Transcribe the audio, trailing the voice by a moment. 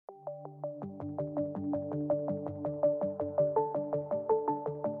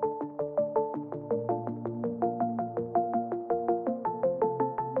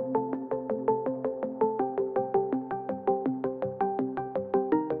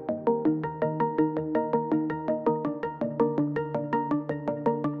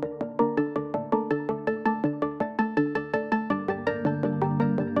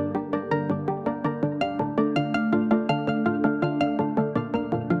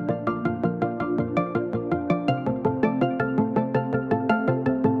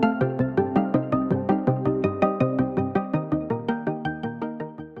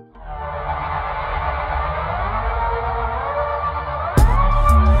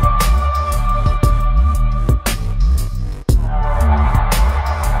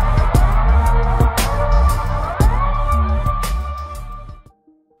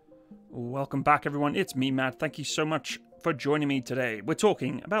Welcome back, everyone. It's me, Matt. Thank you so much for joining me today. We're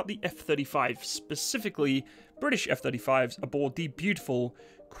talking about the F-35, specifically British F-35s aboard the beautiful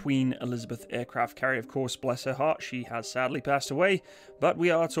Queen Elizabeth aircraft carrier. Of course, bless her heart, she has sadly passed away, but we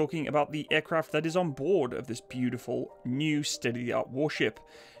are talking about the aircraft that is on board of this beautiful new state-of-the-art warship.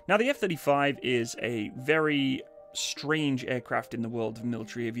 Now, the F-35 is a very strange aircraft in the world of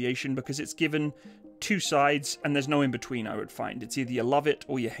military aviation because it's given two sides and there's no in between. I would find it's either you love it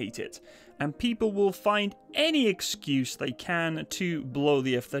or you hate it, and people will find any excuse they can to blow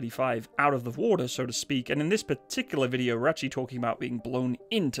the F-35 out of the water, so to speak. And in this particular video, we're actually talking about being blown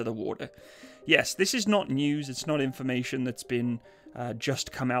into the water. Yes, this is not news, it's not information that's been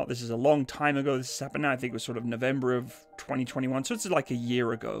just come out. This is a long time ago. This has happened now. I think it was sort of November of 2021, so it's like a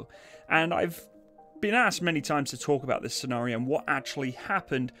year ago. And I've been asked many times to talk about this scenario and what actually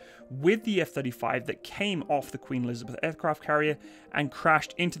happened with the F-35 that came off the Queen Elizabeth aircraft carrier and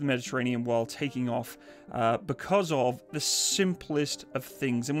crashed into the Mediterranean while taking off because of the simplest of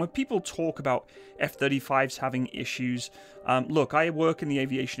things. And when people talk about F-35s having issues, look, I work in the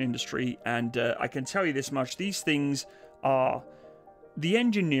aviation industry, and I can tell you this much: these things are, the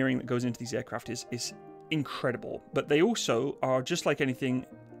engineering that goes into these aircraft is incredible, but they also are, just like anything,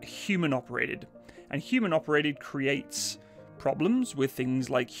 human operated. And human operated creates problems with things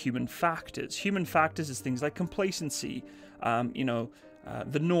like human factors. Human factors is things like complacency,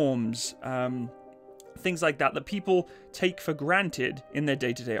 the norms, things like that people take for granted in their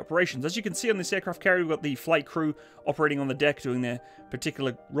day-to-day operations. As you can see on this aircraft carrier, we've got the flight crew operating on the deck, doing their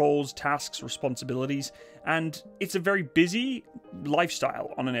particular roles, tasks, responsibilities, and it's a very busy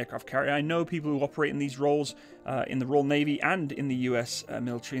lifestyle on an aircraft carrier. I know people who operate in these roles in the Royal Navy and in the US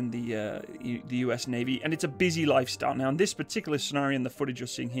military, in the US Navy, and it's a busy lifestyle. Now, in this particular scenario, in the footage you're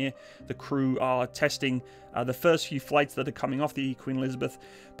seeing here, the crew are testing the first few flights that are coming off the Queen Elizabeth,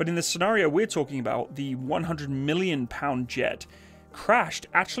 but in the scenario we're talking about, the 100 million pound jet crashed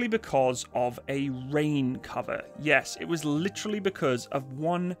actually because of a rain cover. Yes, it was literally because of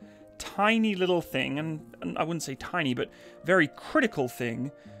one tiny little thing, and I wouldn't say tiny, but very critical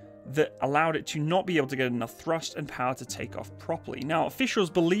thing, that allowed it to not be able to get enough thrust and power to take off properly. Now, officials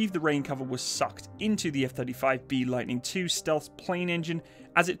believe the rain cover was sucked into the F-35B Lightning II stealth plane engine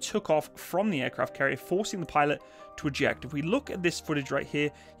as it took off from the aircraft carrier, forcing the pilot to eject. If we look at this footage right here,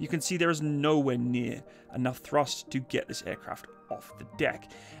 you can see there is nowhere near enough thrust to get this aircraft off the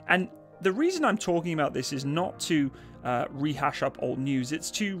deck. And the reason I'm talking about this is not to rehash up old news, it's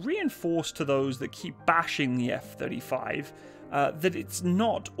to reinforce to those that keep bashing the F-35 that it's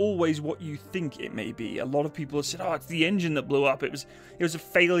not always what you think it may be. A lot of people have said, oh, it's the engine that blew up, it was a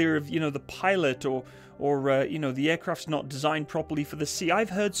failure of, the pilot, or the aircraft's not designed properly for the sea. I've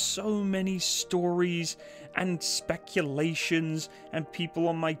heard so many stories and speculations, and people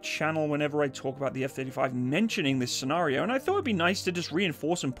on my channel, whenever I talk about the F-35, mentioning this scenario, and I thought it'd be nice to just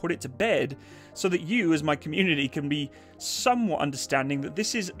reinforce and put it to bed so that you, as my community, can be somewhat understanding that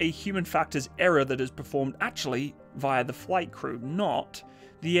this is a human factors error that is performed actually via the flight crew, not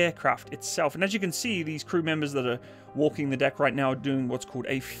the aircraft itself. And as you can see, these crew members that are walking the deck right now are doing what's called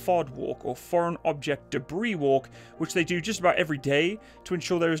a FOD walk, or foreign object debris walk, which they do just about every day to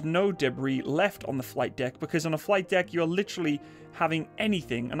ensure there is no debris left on the flight deck, because on a flight deck you're literally having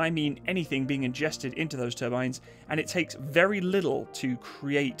anything, and I mean anything, being ingested into those turbines, and it takes very little to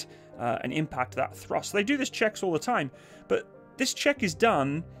create an impact that thrust. They do this checks all the time, but this check is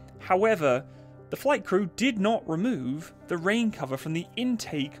done. However, the flight crew did not remove the rain cover from the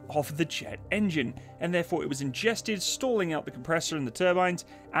intake of the jet engine, and therefore it was ingested, stalling out the compressor and the turbines,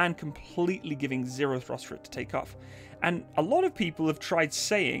 and completely giving zero thrust for it to take off. And a lot of people have tried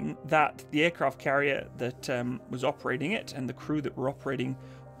saying that the aircraft carrier that was operating it, and the crew that were operating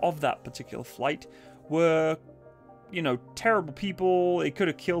of that particular flight, were, terrible people. They could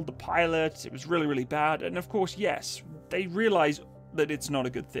have killed the pilot. It was really, really bad. And of course, yes, they realize that it's not a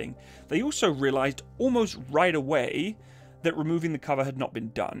good thing. They also realized almost right away that removing the cover had not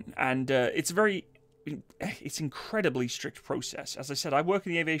been done, and it's incredibly strict process. As I said, I work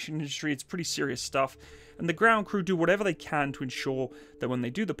in the aviation industry. It's pretty serious stuff, and the ground crew do whatever they can to ensure that when they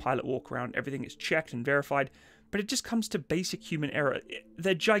do the pilot walk around, everything is checked and verified. But it just comes to basic human error.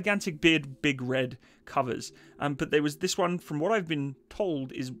 They're gigantic big red covers, but there was this one, from what I've been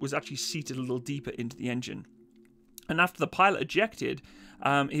told, was actually seated a little deeper into the engine. And after the pilot ejected,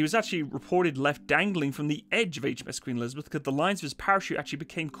 he was actually reported left dangling from the edge of HMS Queen Elizabeth because the lines of his parachute actually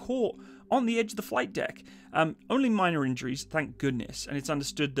became caught on the edge of the flight deck. Only minor injuries, thank goodness, and it's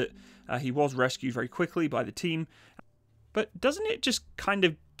understood that he was rescued very quickly by the team. But doesn't it just kind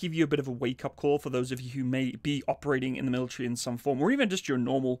of give you a bit of a wake-up call for those of you who may be operating in the military in some form, or even just your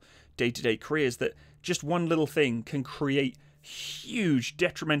normal day-to-day careers, that just one little thing can create huge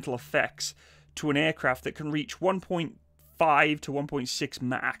detrimental effects to an aircraft that can reach 1.5 to 1.6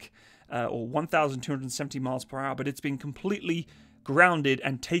 Mach, or 1,270 miles per hour, but it's been completely grounded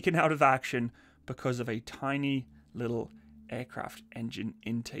and taken out of action because of a tiny little aircraft engine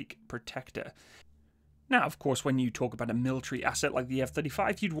intake protector. Now, of course, when you talk about a military asset like the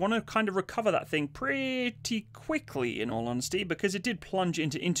F-35, you'd want to kind of recover that thing pretty quickly, in all honesty, because it did plunge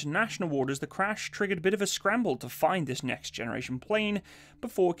into international waters. The crash triggered a bit of a scramble to find this next-generation plane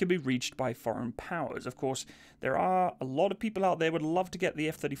before it could be reached by foreign powers. Of course, there are a lot of people out there who would love to get the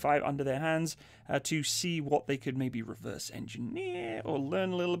F-35 under their hands to see what they could maybe reverse engineer or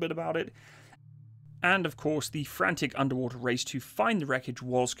learn a little bit about it. And of course, the frantic underwater race to find the wreckage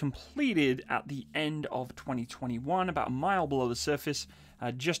was completed at the end of 2021, about a mile below the surface,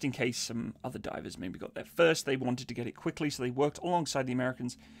 just in case some other divers maybe got there first. They wanted to get it quickly, so they worked alongside the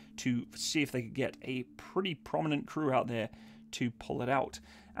Americans to see if they could get a pretty prominent crew out there to pull it out.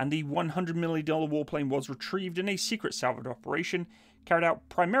 And the $100 million warplane was retrieved in a secret salvage operation, carried out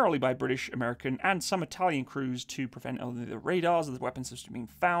primarily by British, American, and some Italian crews to prevent only the radars of the weapon system being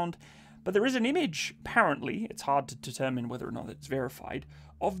found. But there is an image, apparently, it's hard to determine whether or not it's verified,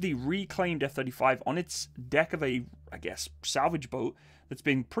 of the reclaimed F-35 on its deck of a, I guess, salvage boat that's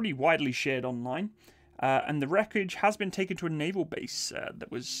been pretty widely shared online. And the wreckage has been taken to a naval base that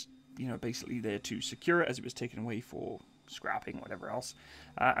was, basically there to secure it as it was taken away for scrapping, whatever else.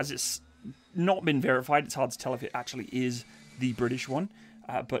 As it's not been verified, it's hard to tell if it actually is the British one.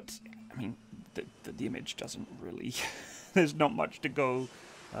 But, I mean, the image doesn't really... There's not much to go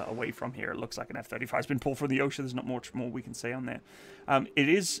away from here. It looks like an F-35 has been pulled from the ocean. There's not much more we can say on there. It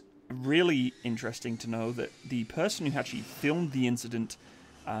is really interesting to know that the person who actually filmed the incident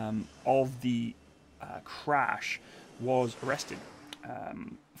of the crash was arrested.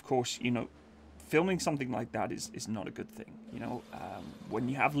 Of course, filming something like that is not a good thing. When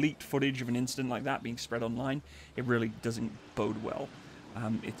you have leaked footage of an incident like that being spread online, it really doesn't bode well.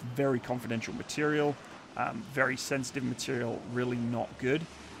 It's very confidential material, very sensitive material, really not good.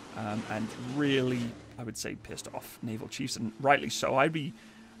 And really, I would say, pissed off naval chiefs, and rightly so. I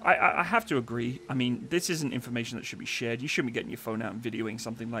have to agree. I mean, this isn't information that should be shared. You shouldn't be getting your phone out and videoing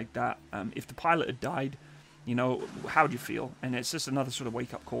something like that. If the pilot had died, how would you feel? And it's just another sort of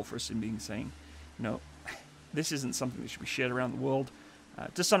wake-up call for us in being saying, this isn't something that should be shared around the world.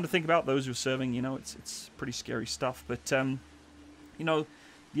 Just something to think about, those who are serving, it's pretty scary stuff. But,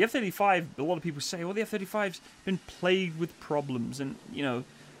 the F-35, a lot of people say, well, the F-35's been plagued with problems, and,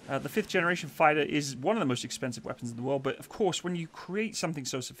 the 5th generation fighter is one of the most expensive weapons in the world, but of course, when you create something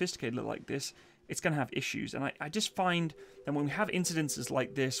so sophisticated like this, it's going to have issues. And I just find that when we have incidences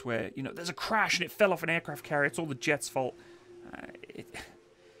like this, where, there's a crash and it fell off an aircraft carrier, it's all the jet's fault.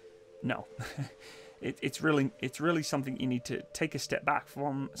 No. It's really something you need to take a step back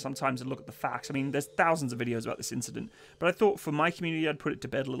from sometimes and look at the facts. I mean, there's thousands of videos about this incident, but I thought for my community, I'd put it to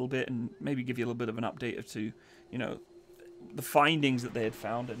bed a little bit and maybe give you a little bit of an update as to, the findings that they had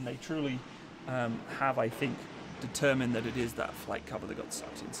found, and they truly have, I think, determined that it is that flight cover that got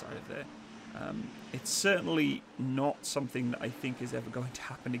sucked inside of there. It's certainly not something that I think is ever going to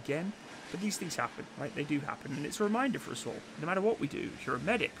happen again, but these things happen, right? They do happen, and it's a reminder for us all, no matter what we do. If you're a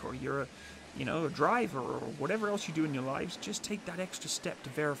medic, or you're a driver, or whatever else you do in your lives, just take that extra step to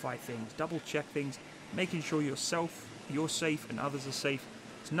verify things, double check things, making sure you're safe and others are safe.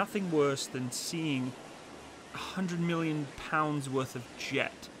 It's nothing worse than seeing 100 million pounds worth of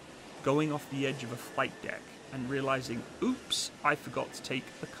jet going off the edge of a flight deck and realizing, oops, I forgot to take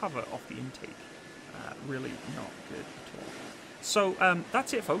the cover off the intake. Really not good at all. So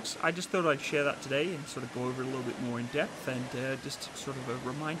that's it, folks. I just thought I'd share that today and sort of go over it a little bit more in depth, and just sort of a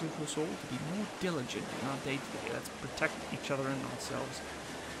reminder for us all to be more diligent in our day-to-day. Let's protect each other and ourselves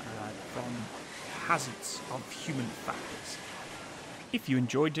from hazards of human factors. If you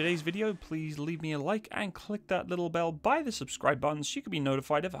enjoyed today's video, please leave me a like and click that little bell by the subscribe button so you can be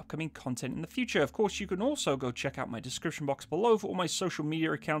notified of upcoming content in the future. Of course, you can also go check out my description box below for all my social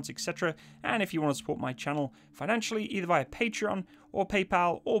media accounts, etc. And if you want to support my channel financially, either via Patreon or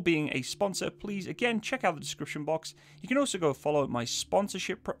PayPal or being a sponsor, please, again, check out the description box. You can also go follow my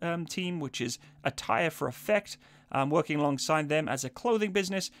sponsorship team, which is Attire for Effect. I'm working alongside them as a clothing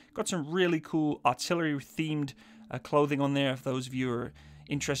business. Got some really cool artillery-themed clothing on there. If those of you are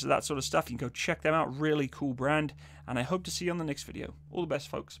interested in that sort of stuff, you can go check them out. Really cool brand, and I hope to see you on the next video. All the best,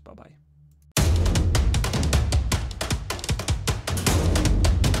 folks. Bye bye.